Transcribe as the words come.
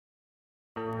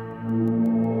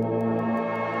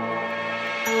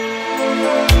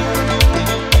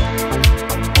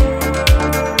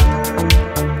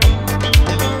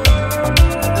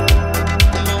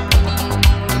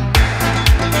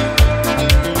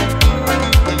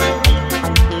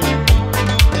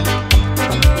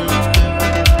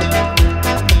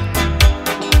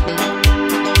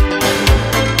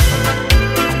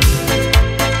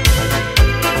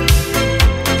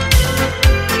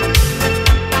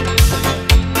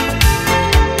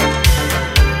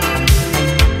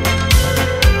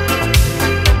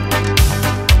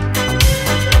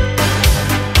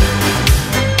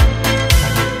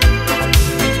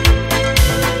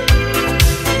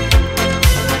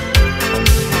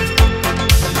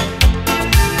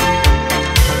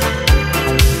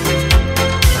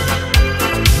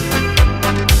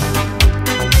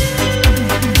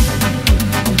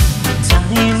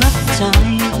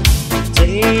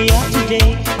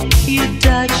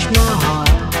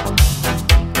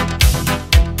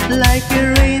like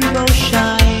a rainbow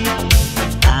shine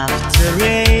after a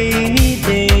rainy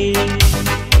day.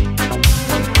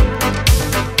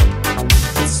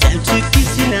 It's time to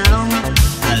kiss you now.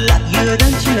 I love you,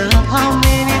 don't you know how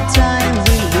many times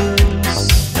we lose?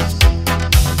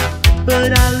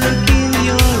 But I look in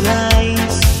your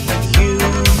eyes, you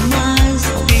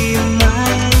must be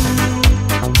mine.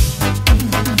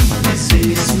 This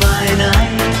is my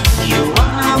night, you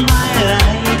are my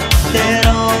light, that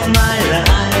all my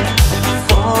life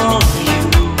for you.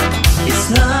 It's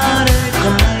not a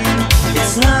crime,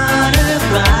 it's not a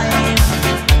crime,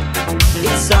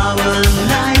 it's our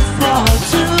night for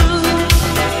two.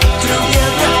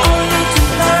 Together only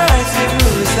tonight,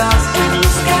 through the stars in the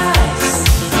skies.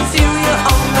 Feel you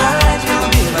all night, you'll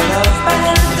be my love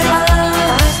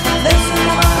paradise. That's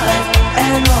why,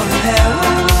 and all the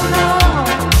heaven will know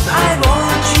I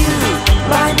want you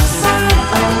right beside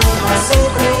of my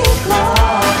secret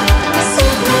love, my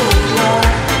secret love.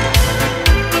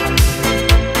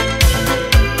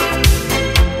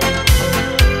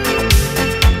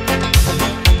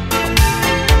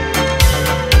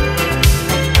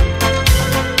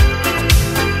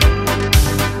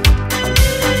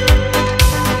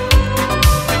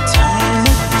 Time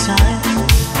after time,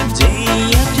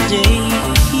 day after day,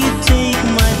 you take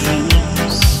my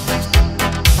dreams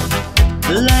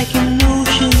like an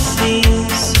ocean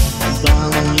seas,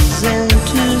 bounds and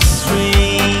to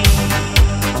stray.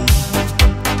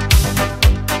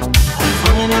 I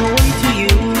find a way to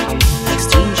you, like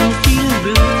strange and feeling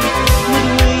blue. What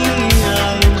way I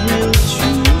will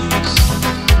choose?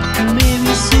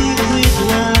 Maybe secret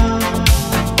love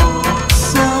or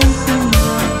something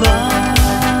above.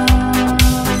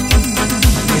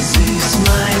 This is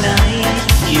my night,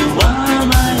 you are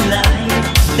my light,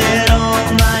 that all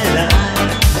my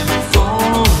life for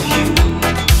you.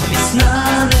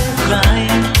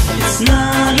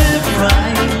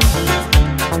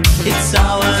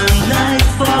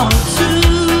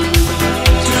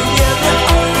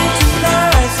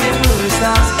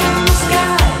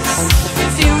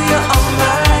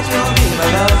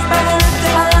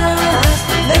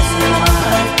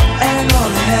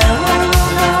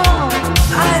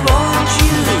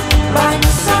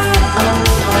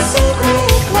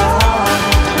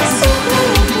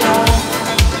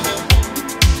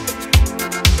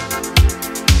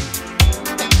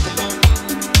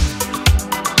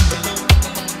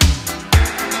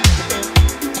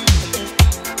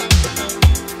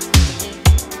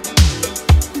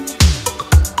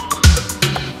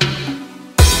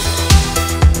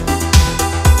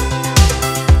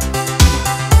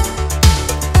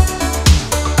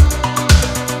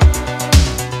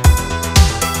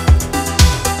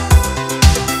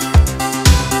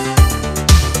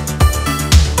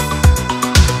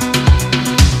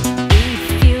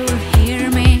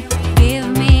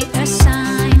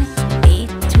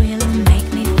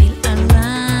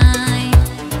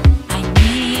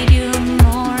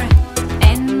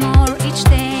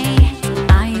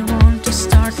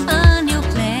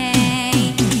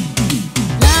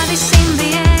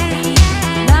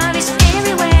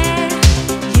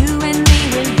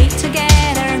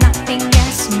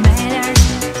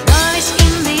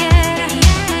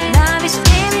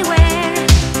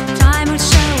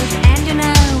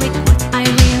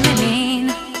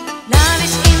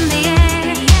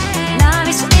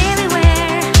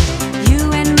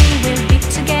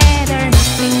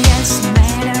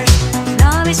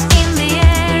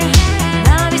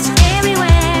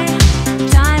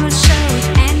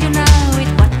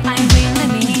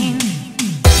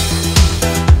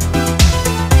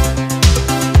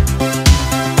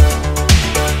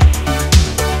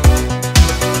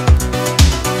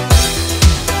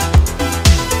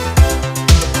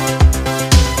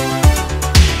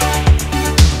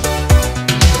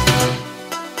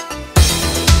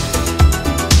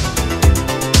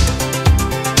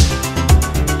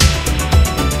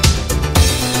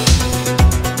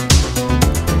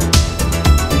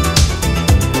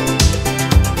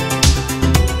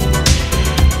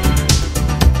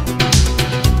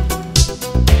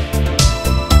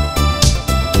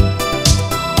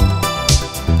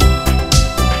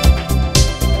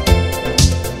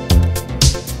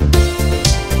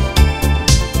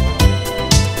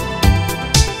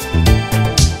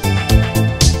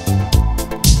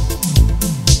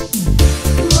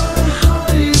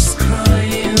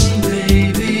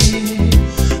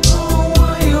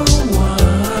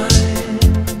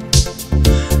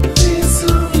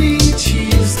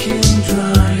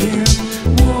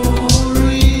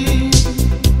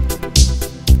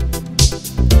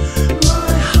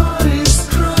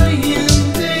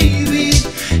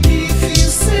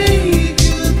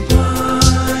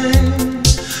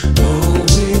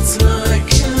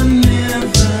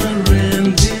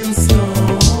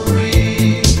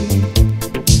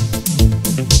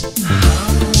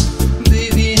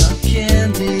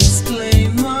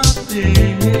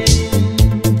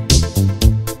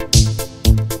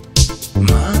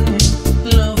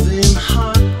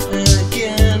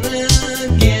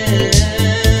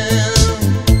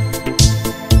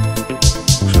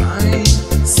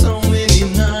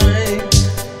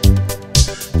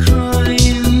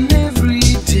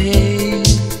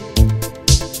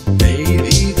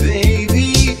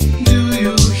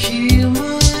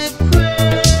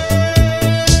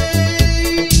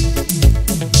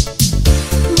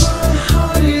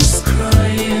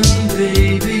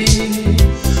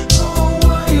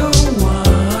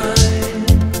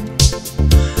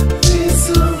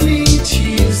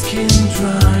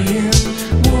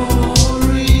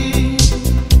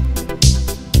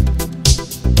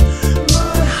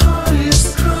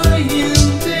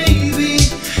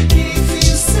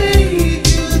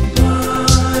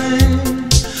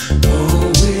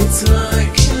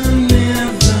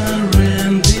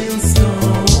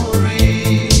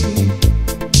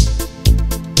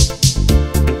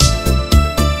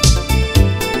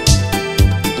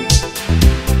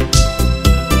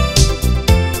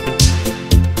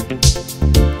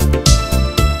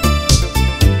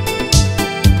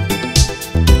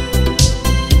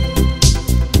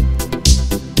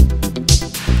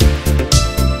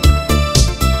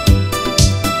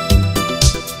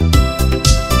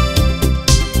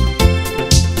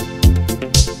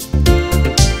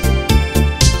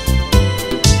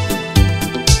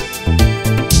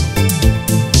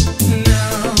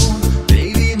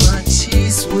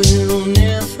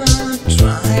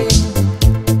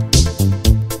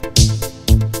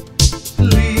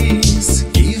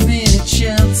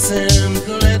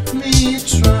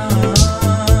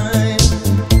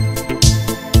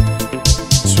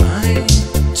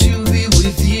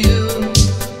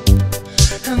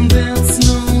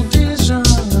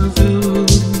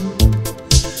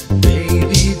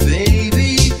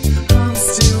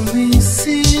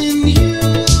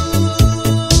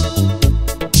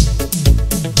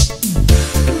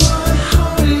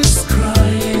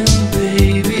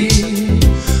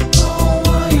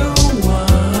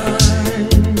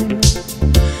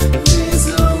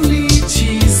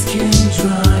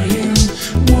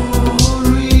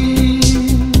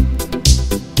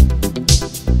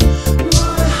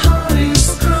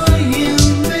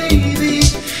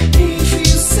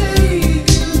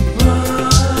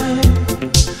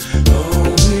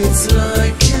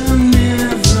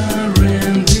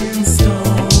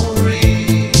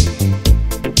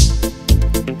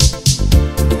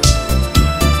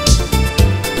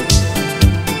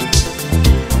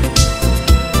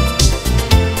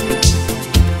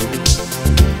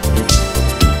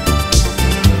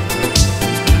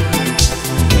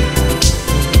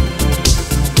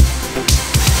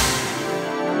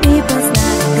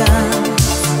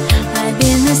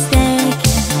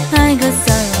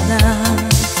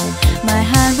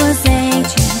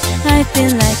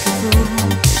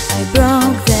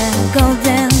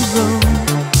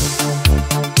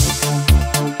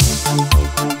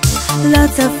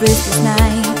 Lots of restless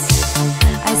nights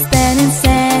I spend in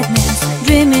sadness,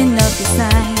 dreaming of your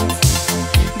sight,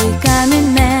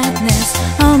 becoming madness,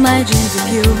 all my dreams of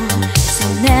you, so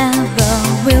never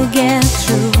will get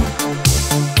through.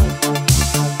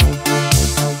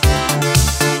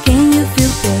 Can you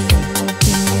feel pain?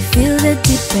 Can you feel the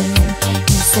deep pain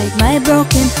inside my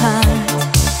broken heart?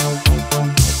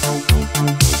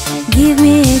 Give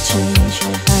me a change,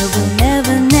 I will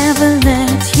never, never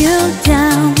let you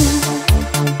down.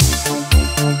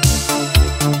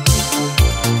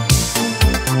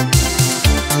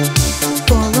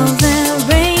 Follow the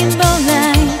rainbow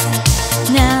light,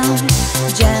 now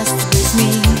just with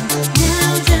me. Now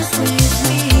just with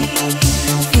me.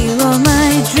 Feel all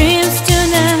my dreams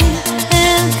tonight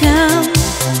and come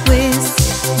with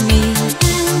me.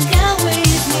 And come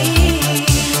with me.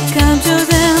 Come to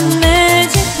the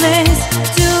magic place,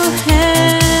 to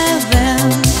heaven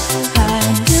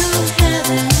high. To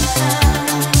heaven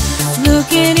high. Look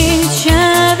at each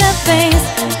other's face,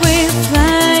 we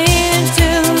fly into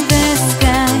the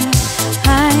sky.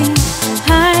 High,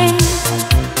 high.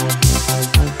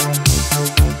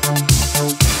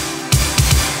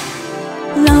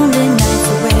 Lonely nights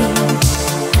away,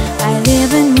 I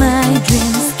live in my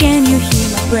dreams. Can you hear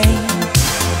my brain?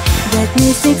 That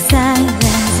mystic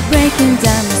silence breaking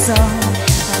down my soul.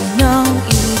 I know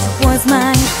it was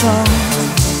my fault.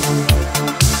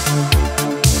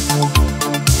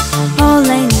 All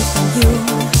I need from you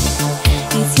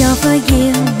is your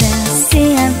forgiveness.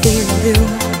 See, I'm feeling blue.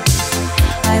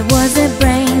 I was a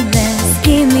brainless,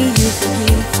 give me you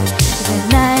forgive, then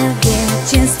I'll get a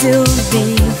chance to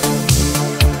live.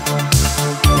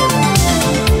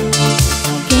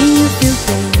 Can you feel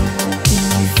pain? Can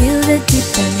you feel the deep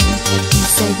pain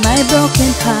inside my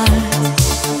broken heart?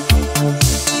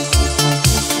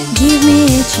 Give me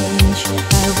a change,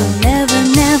 I will never,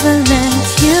 never let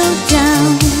you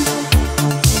down.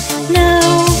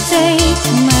 Now take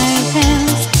my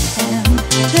hand and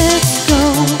let's go.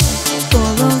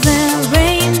 Follow the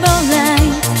rainbow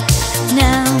light,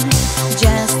 now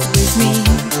just with me.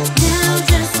 Now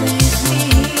just with me.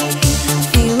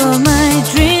 Feel all my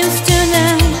dreams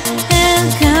tonight and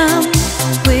come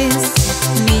with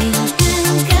me.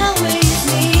 And come with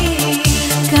me.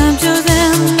 Come to the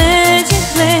magic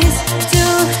place, to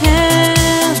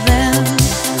heaven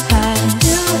high.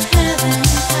 To heaven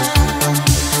high.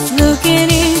 Look at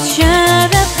each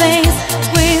other's face,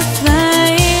 we fly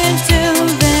into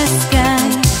the sky.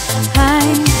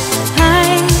 High,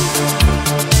 high.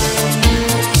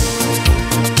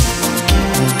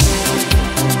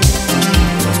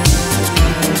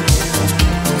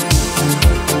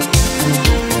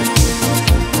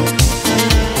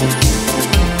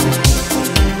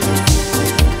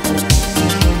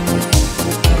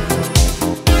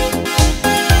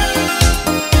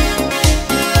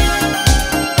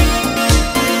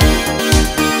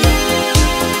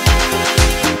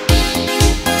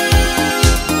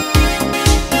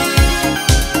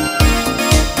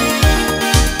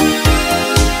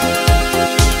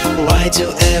 Why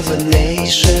do every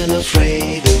nation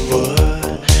afraid of war?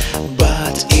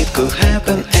 But it could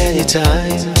happen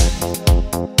anytime.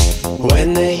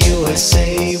 When the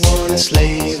USA wanna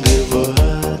slave the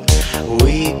world,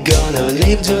 we gonna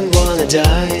live, don't wanna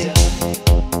die.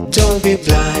 Don't be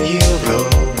blind, you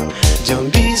wrong.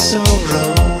 Don't be so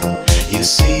wrong. You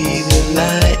see the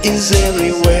light is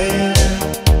everywhere.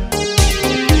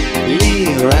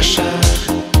 Leave Russia,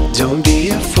 don't be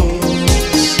a fool.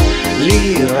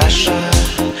 Leave Russia,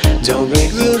 don't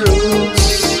break the rules.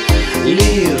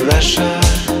 Leave Russia,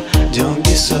 don't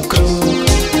be so cruel.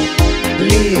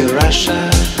 Leave Russia,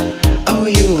 oh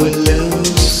you will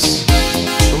lose.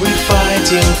 We're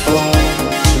fighting for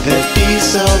the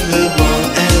peace of the world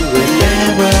and we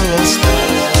never will stop.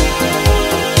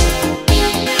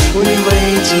 We're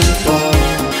waiting for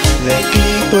the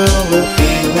people who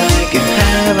feel like in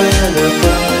heaven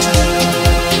above.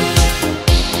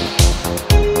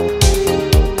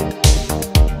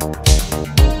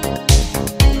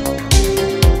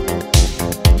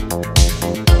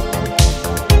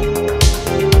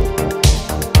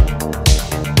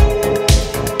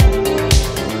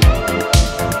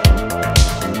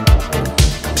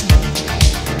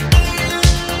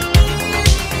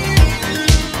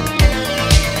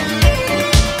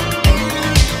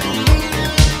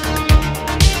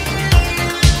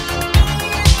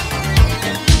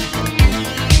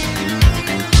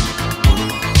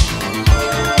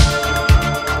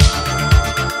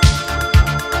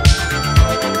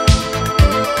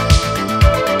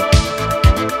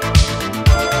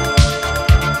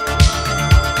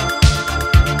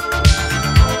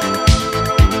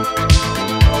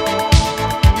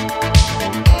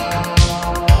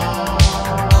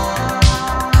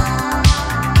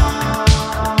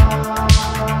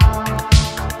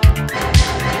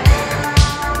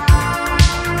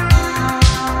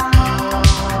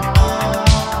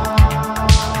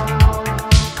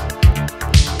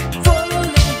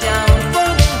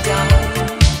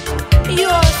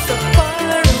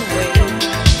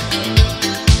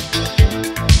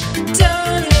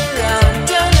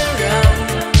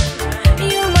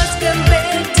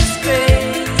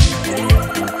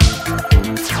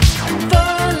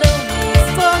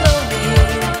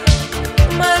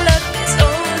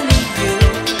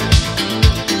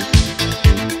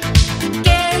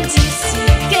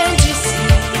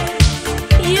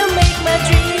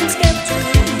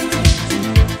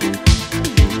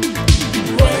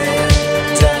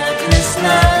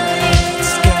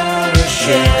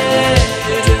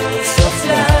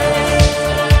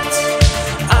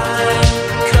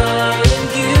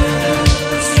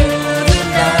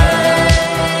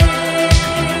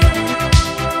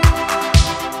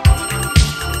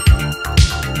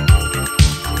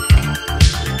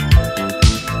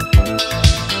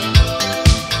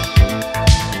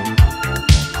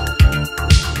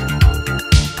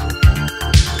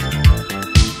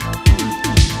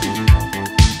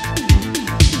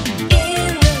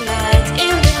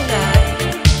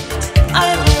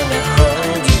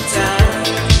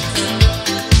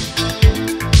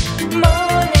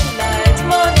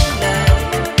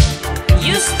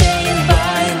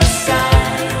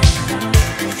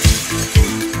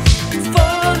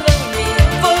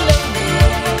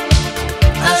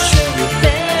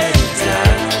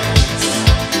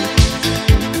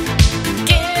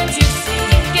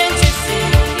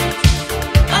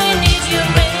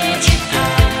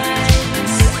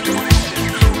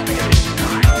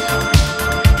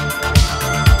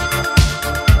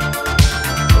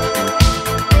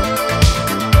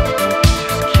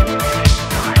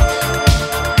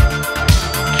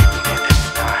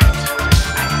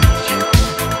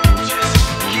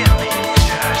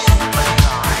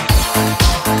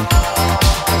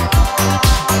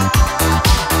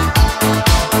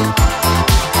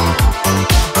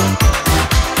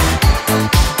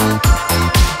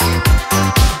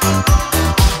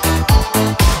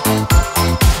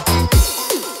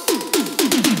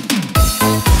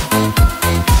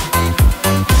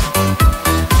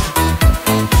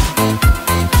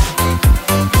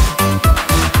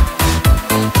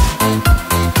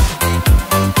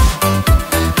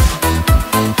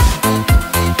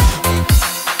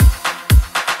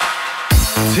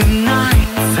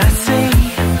 nights I say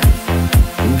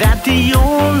that the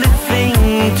only thing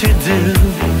to do,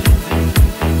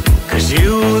 'cause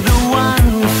you're the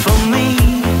one for me,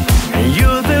 and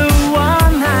you're the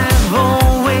one I've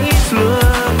always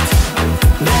looked.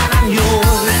 That I'm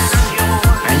yours,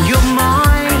 and you're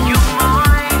mine,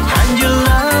 and your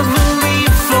love will be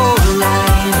for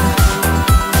life.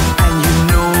 And you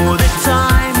know that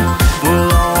time will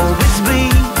always be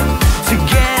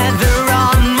together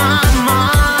on my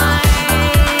mind.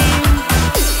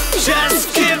 Just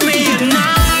give me a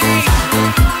night,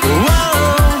 whoa,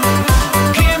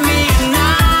 give me a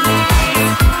night,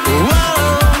 whoa.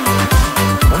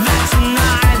 That's a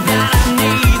night that I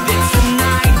need, it's a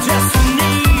night just I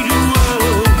need, whoa,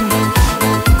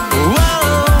 whoa.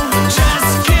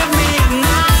 Just give me a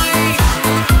night,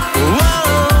 whoa,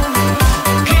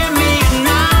 give me a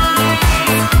night,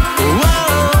 whoa.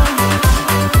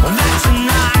 That's a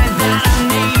night that I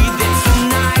need, it's a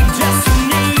night just I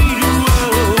need, whoa,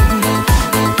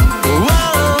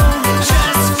 whoa.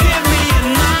 Just give me a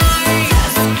night,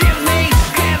 just give me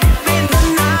the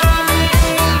night,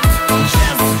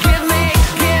 just give me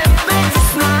this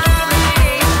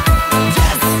night,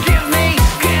 just give me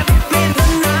the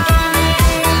night,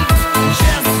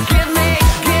 just give me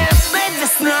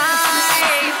this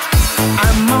night.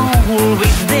 I'm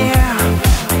always there,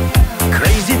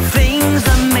 crazy things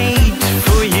are made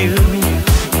for you.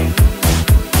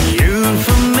 You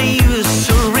for me are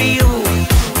so real,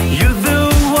 you're the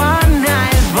one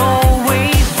I've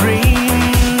always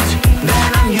dreamed. That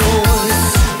I'm yours,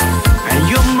 and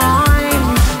you're mine,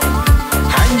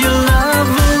 and your love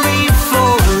will be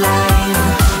for life.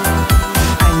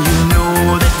 And you know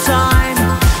that time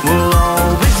will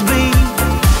always be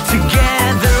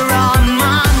together on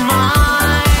my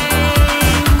mind.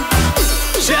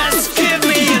 Just give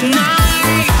me a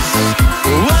night,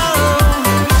 whoa,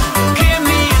 give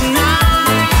me a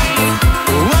night,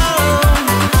 whoa.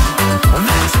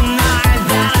 That's a night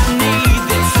that I need,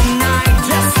 it's a night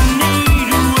just I need,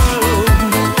 whoa,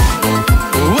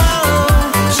 whoa.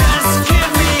 Just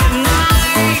give me a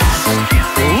night,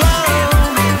 whoa,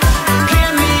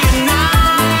 give me a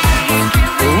night,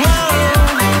 whoa.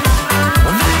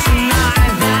 That's a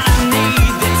night that I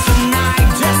need, it's a night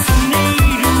just I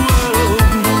need, whoa,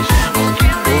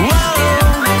 whoa.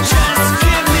 Just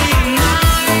give me a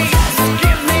night, just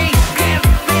give me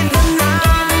the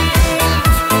night,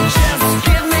 just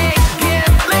give me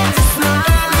this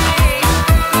night,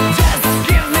 just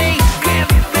give me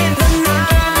the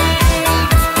night,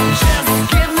 just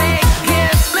give me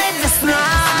this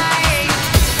night.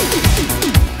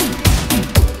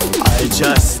 I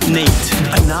just need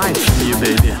a night from you,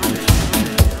 baby.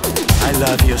 I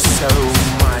love you so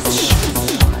much.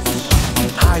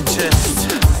 I just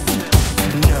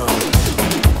know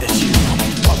that you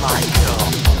are my girl.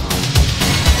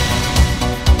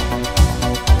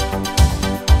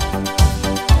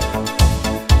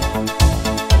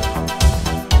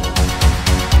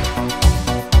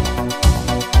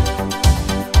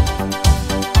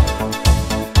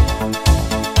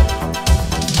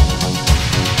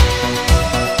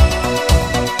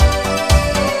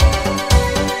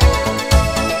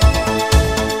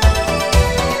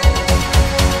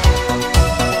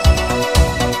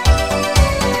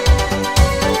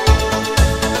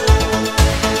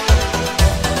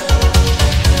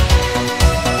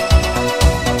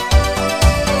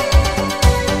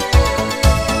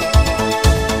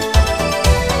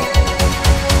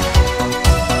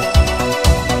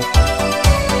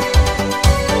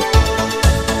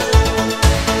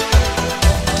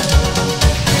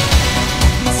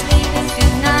 Sleeping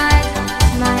tonight,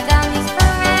 my down is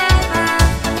forever.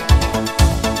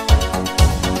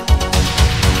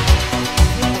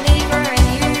 Believer in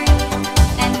you,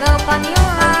 and open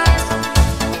your eyes.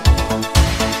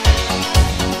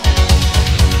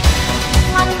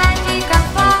 One magic can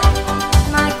fall,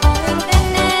 my calling than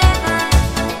never.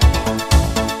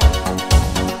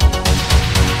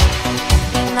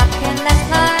 In love can last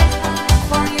life,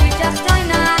 for you just join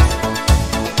us.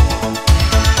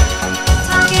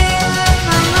 Together,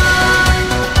 my mind,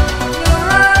 your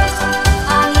eyes,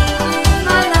 I need you,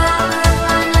 my love,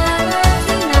 another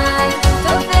tonight.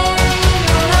 So bury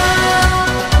your love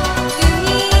to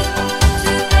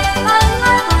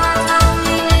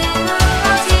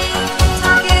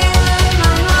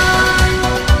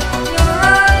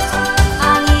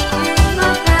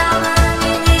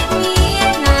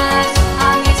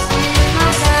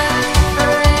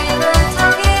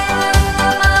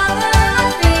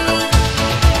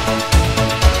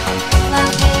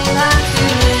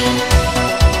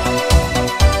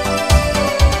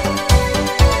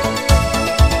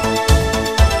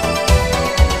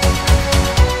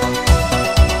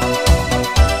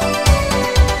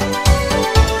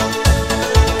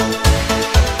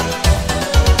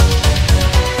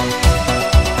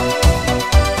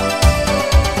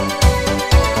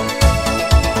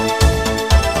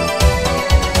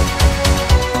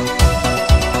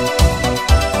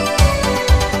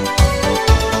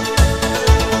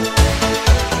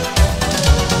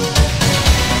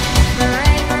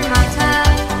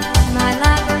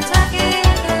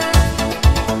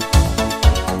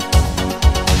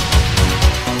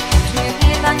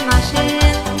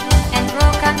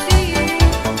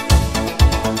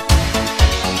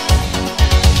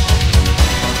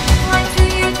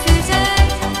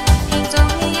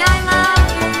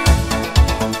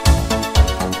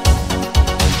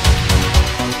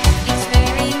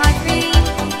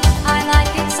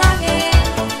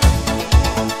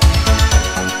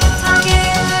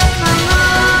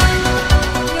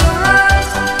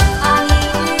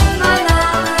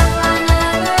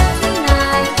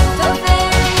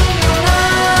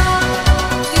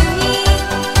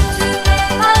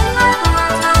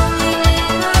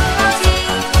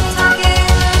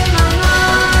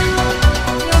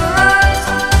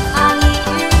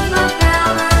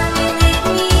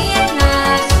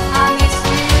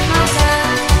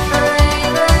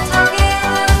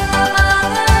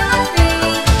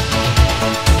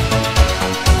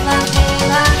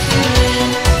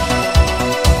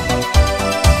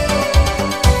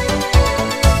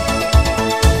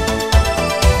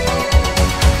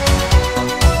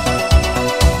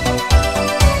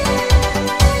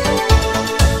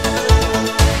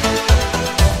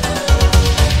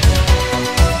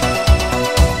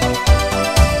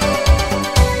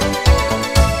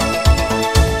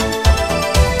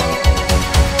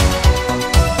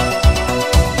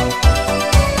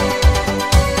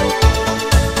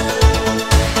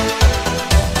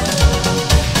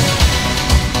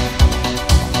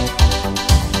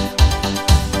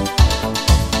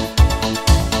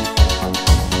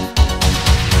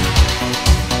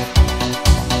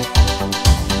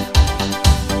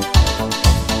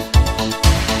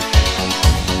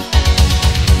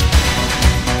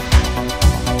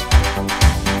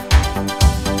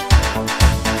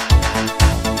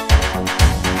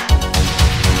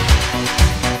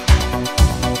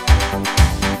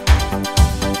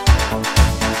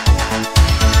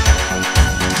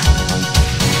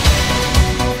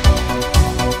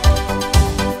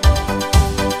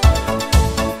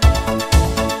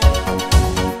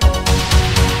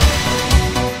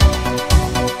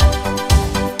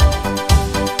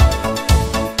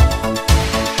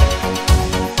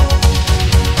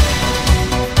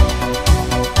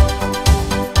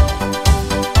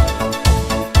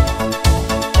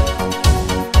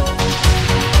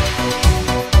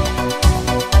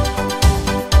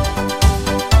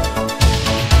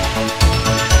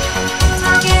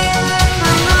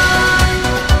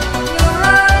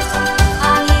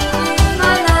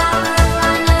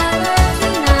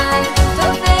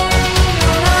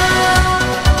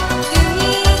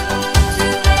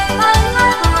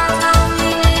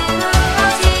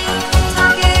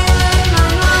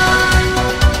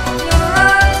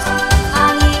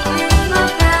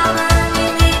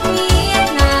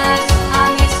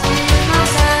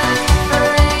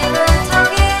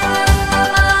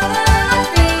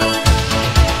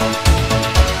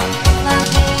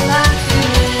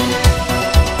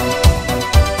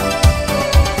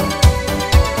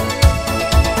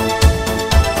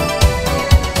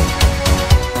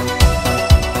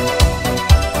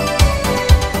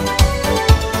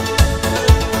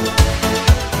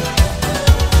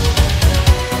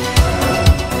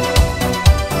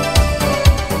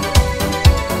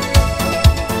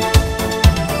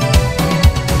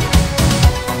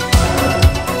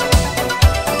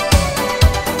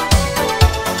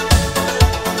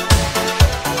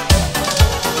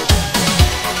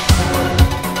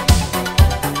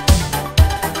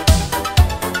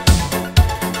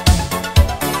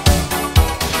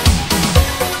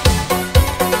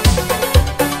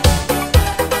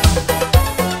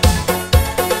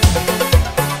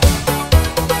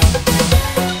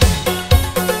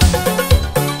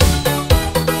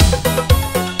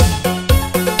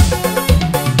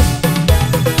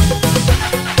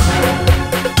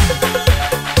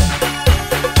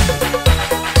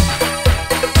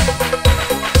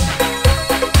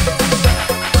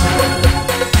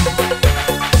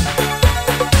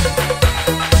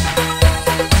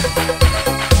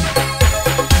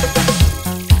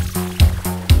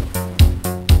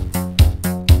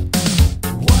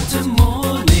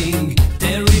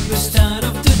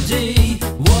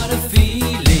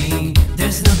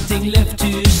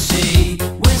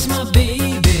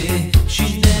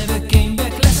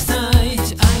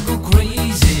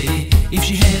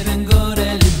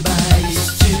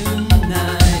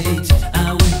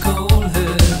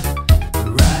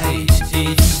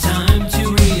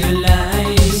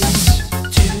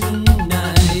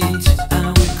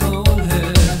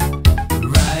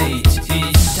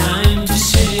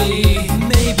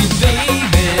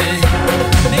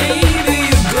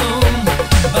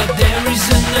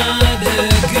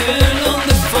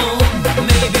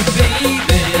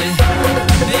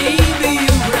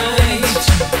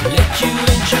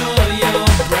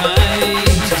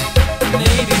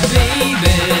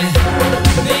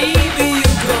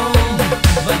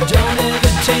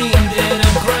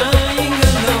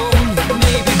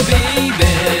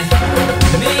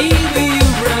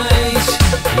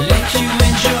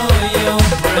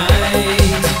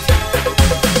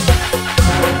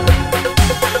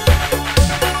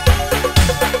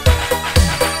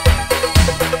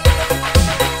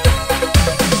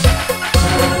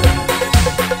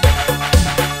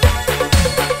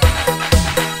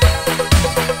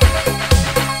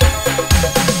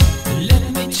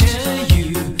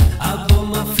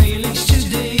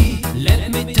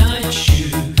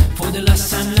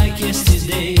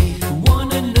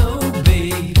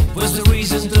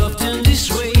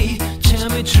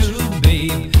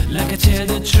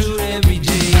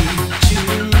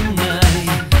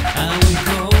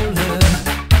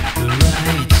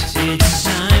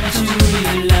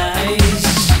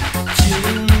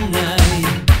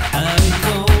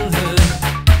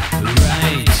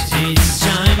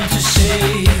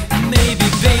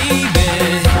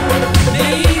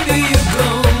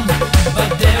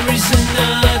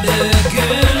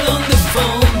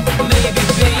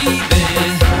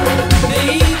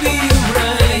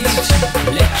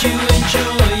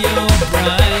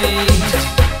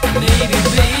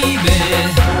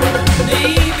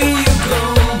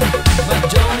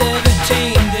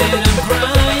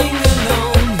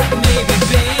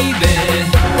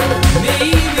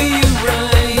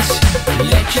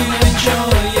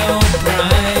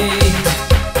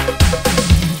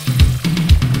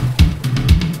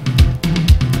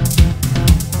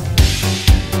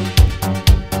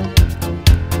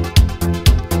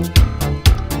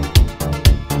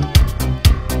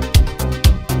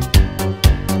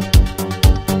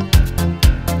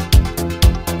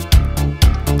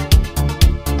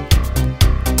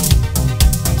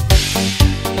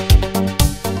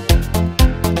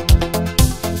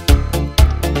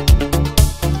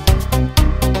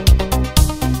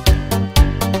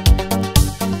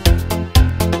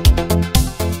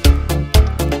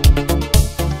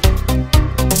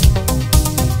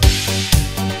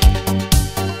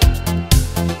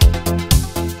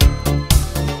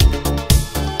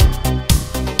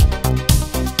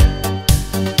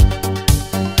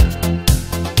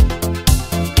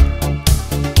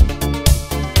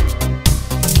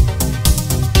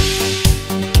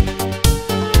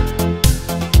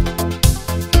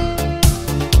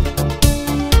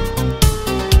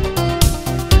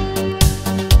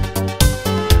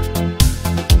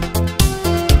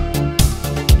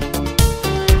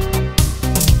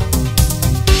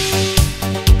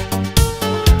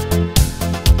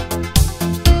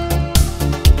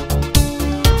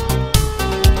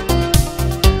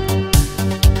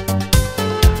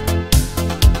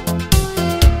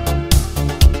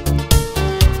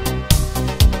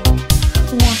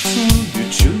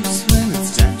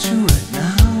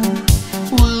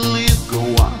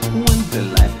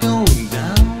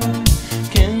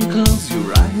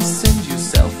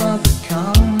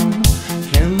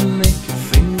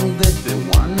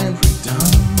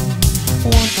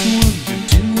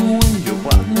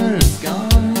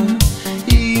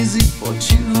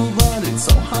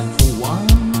so hard for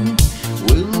one.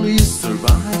 Will you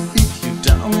survive if you're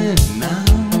down and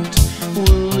out?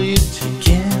 Will you take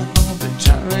care of the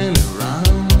turning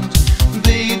around?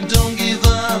 Babe, don't give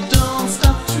up, don't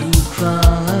stop to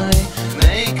cry.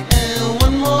 Make it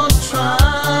one more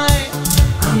try.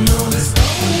 I know the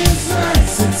story is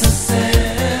nice, it's a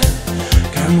sad.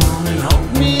 Come on and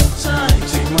hold me tight,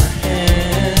 take my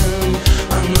hand.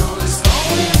 I know the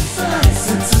story is nice,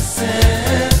 it's a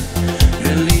sad.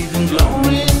 You're leaving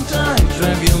glory and time,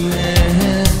 drive you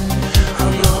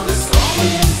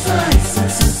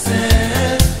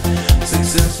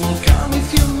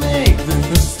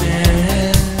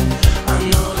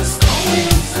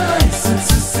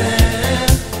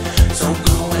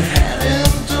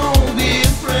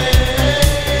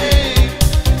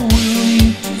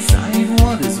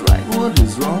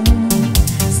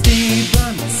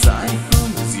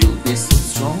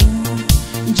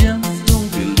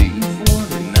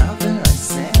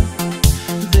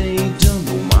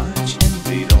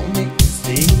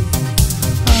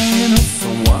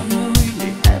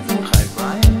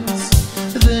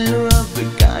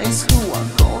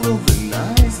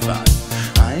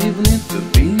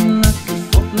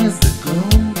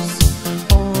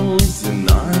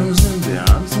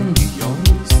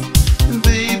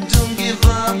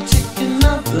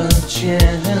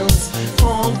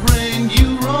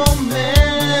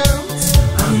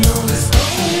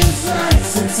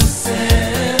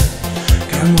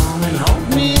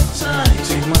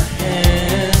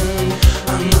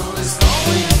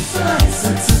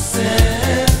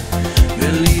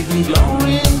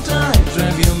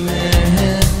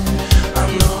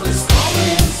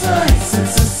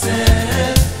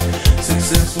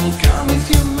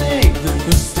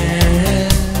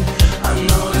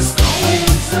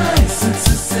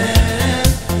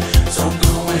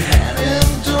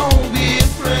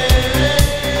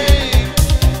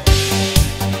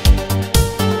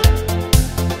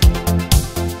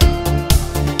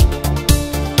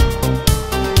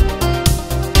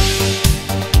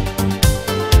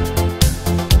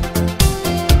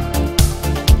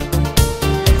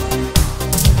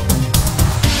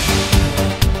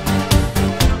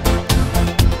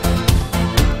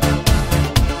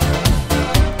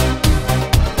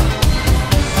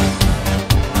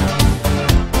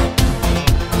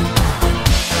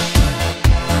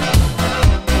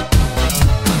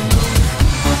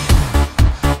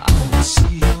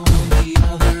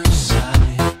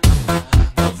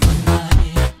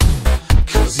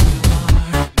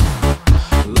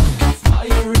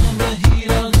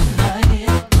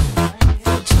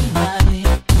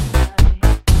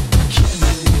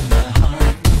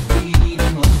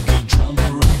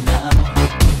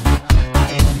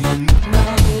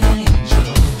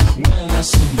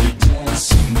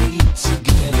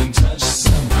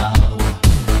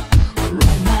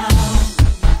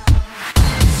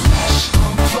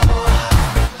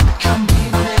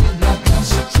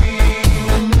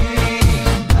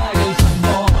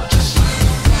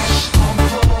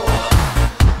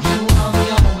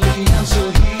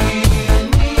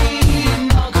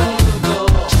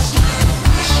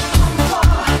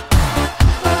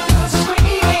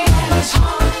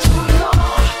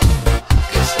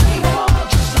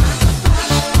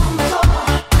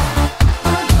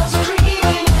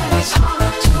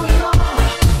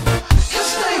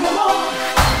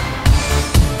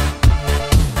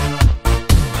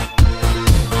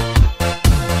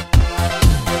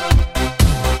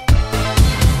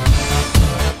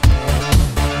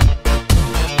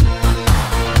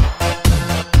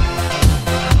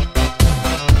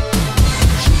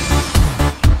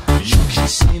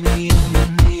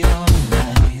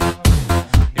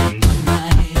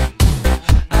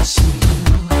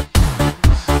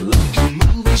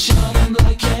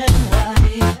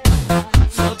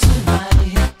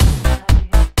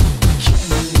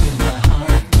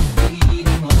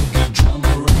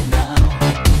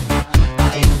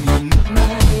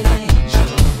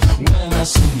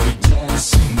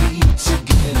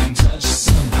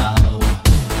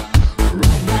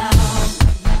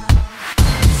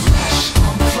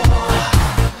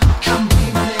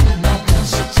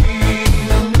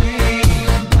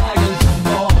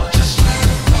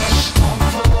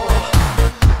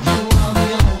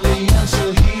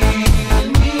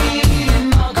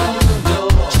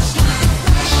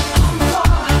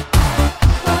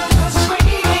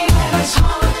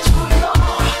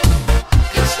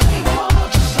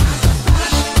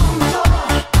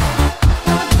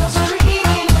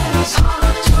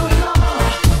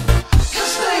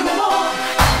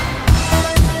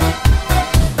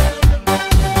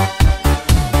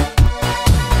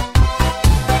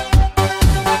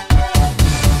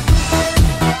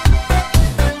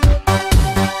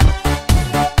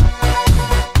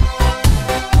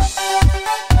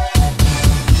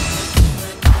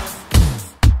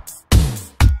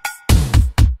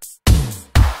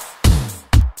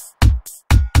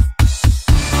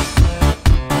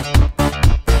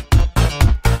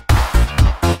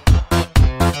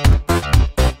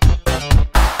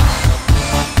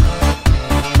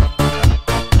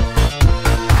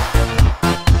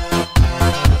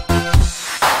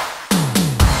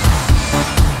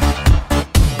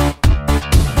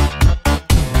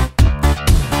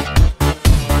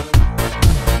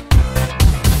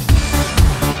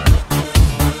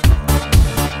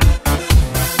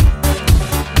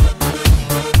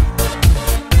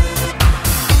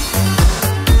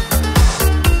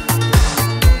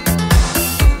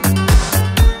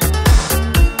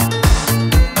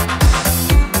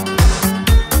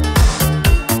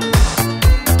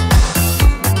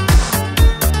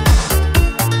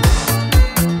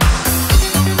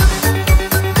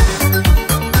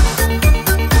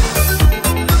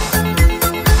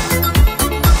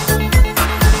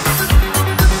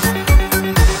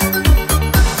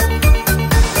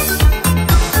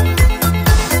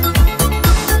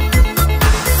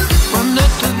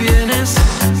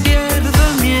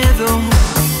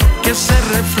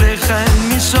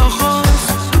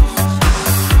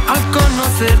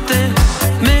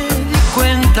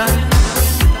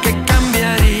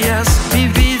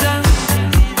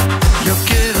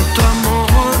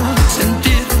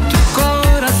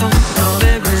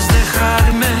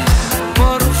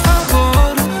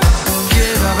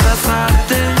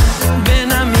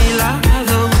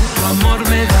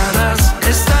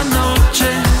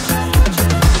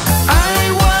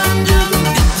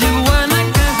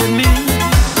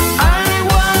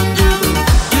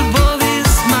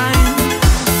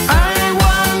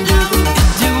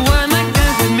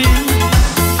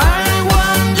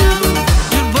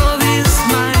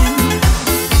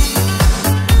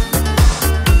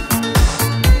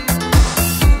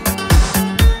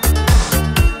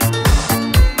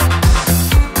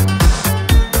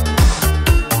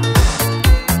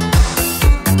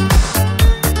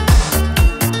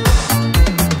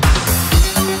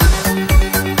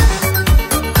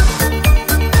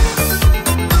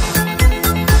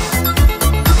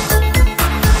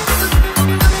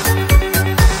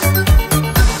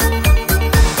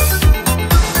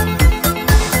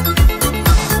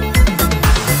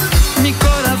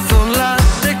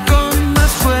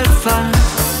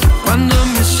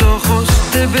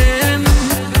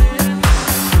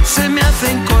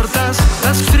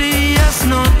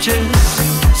noches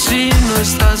si no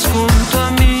estás junto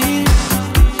a mí.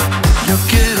 Yo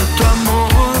quiero tu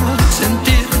amor,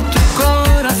 sentir tu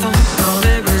corazón. No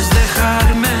debes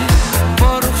dejarme,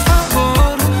 por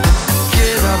favor.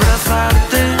 Quiero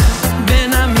abrazarte,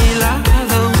 ven a mi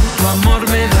lado. Tu amor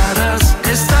me darás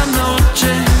esta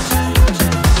noche.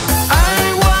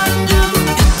 I want you,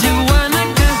 if you wanna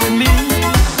get with me.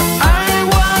 I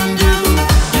want you,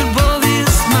 your body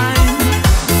is mine.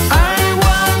 I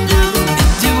want you,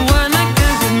 if you wanna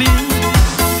get with me.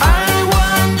 I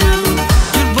want you,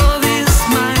 your body is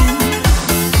mine.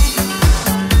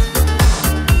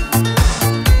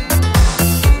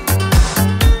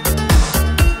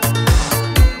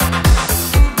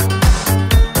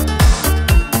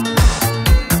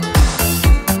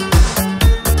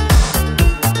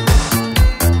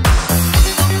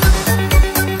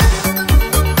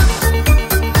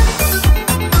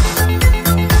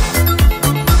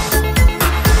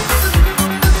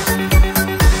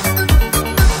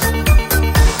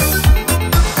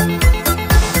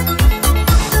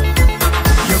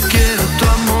 Yo quiero tu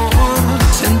amor,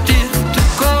 sentir tu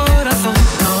corazón.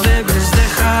 No debes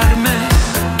dejarme,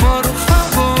 por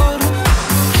favor.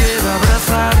 Quiero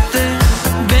abrazarte,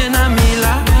 ven a mi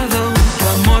lado. Tu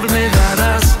amor me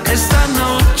darás esta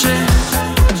noche.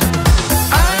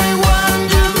 I want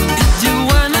you, if you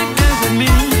wanna get with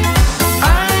me.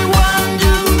 I want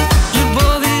you, your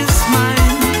body is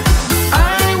mine.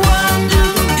 I want you,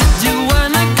 if you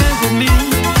wanna get with me.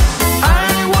 I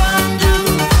want you,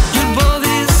 your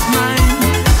body is mine.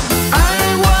 I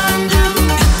want you,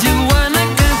 if you wanna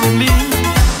get with me.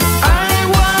 I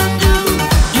want you,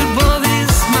 your body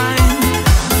is mine.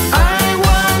 I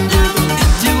want you,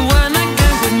 if you wanna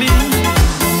get with me.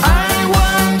 I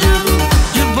want you,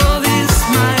 your body is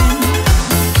mine.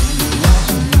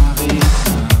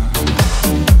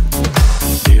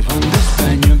 Des vents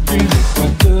d'Espagne puis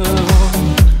l'Équateur.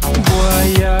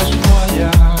 Voyage,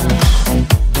 voyage,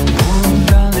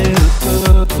 condamné de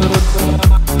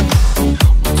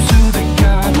au-dessus des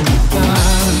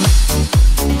capitales.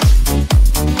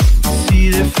 Ici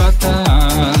des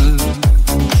fatales.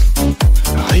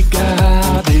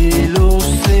 Regardez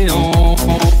l'océan.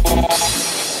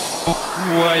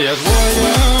 Voyage,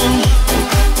 voyage.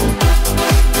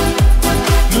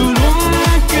 Plus loin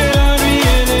que la nuit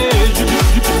et les jours.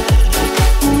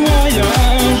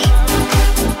 Voyage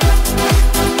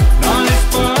dans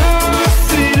l'espace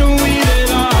inouï de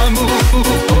l'amour.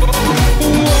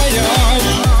 Voyage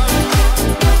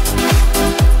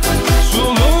sur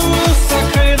l'eau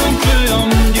sacrée d'un peu en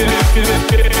Dieu.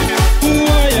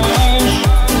 Voyage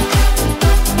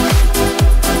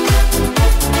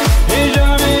et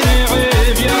jamais ne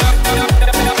revient.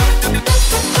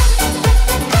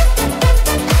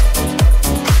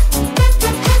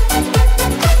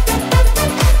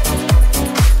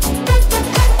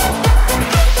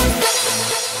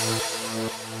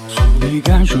 Sur les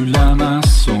ganges ou la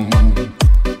maçon,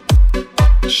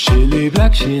 chez les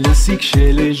blacks, chez les sikhs,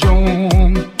 chez les gens.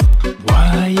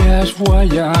 Voyage,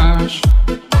 voyage,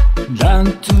 dans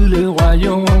tous les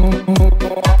royaumes.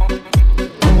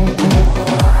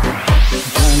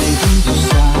 Dans les dunes du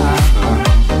Sahara,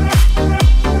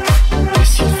 des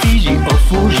îles Fidji au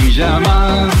Fujiyama.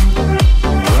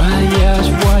 Voyage,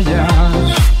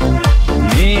 voyage,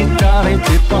 ne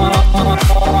t'arrêtez pas.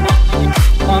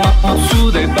 Sous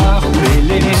des barres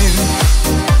brûlées,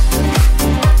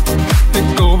 des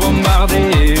corps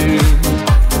bombardés.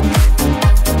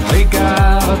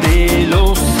 Regardez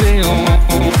l'océan.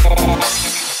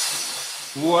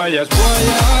 Voyage,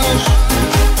 voyage,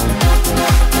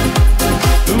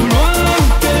 plus loin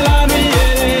que la nuit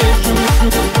et les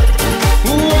jours.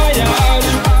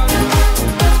 Voyage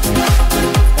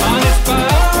dans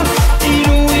l'espace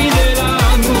inouï de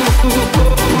l'amour.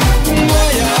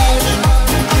 Voyage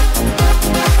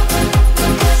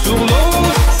sur l'eau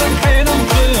sacrée d'un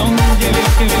peu en Dieu.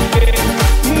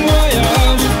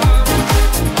 Voyage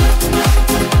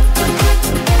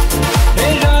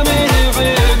et jamais ne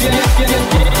revient.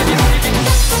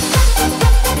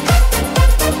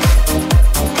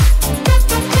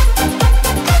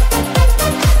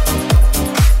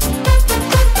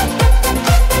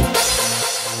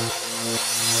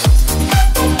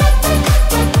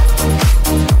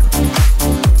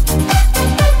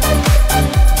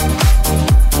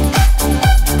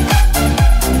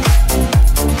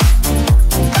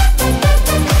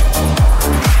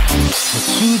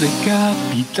 Au-dessus des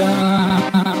capitales,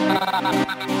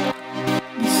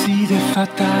 ici des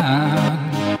fatales.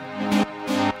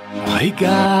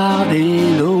 Regardez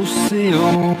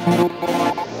l'océan.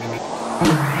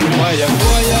 Voyage,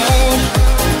 voyage.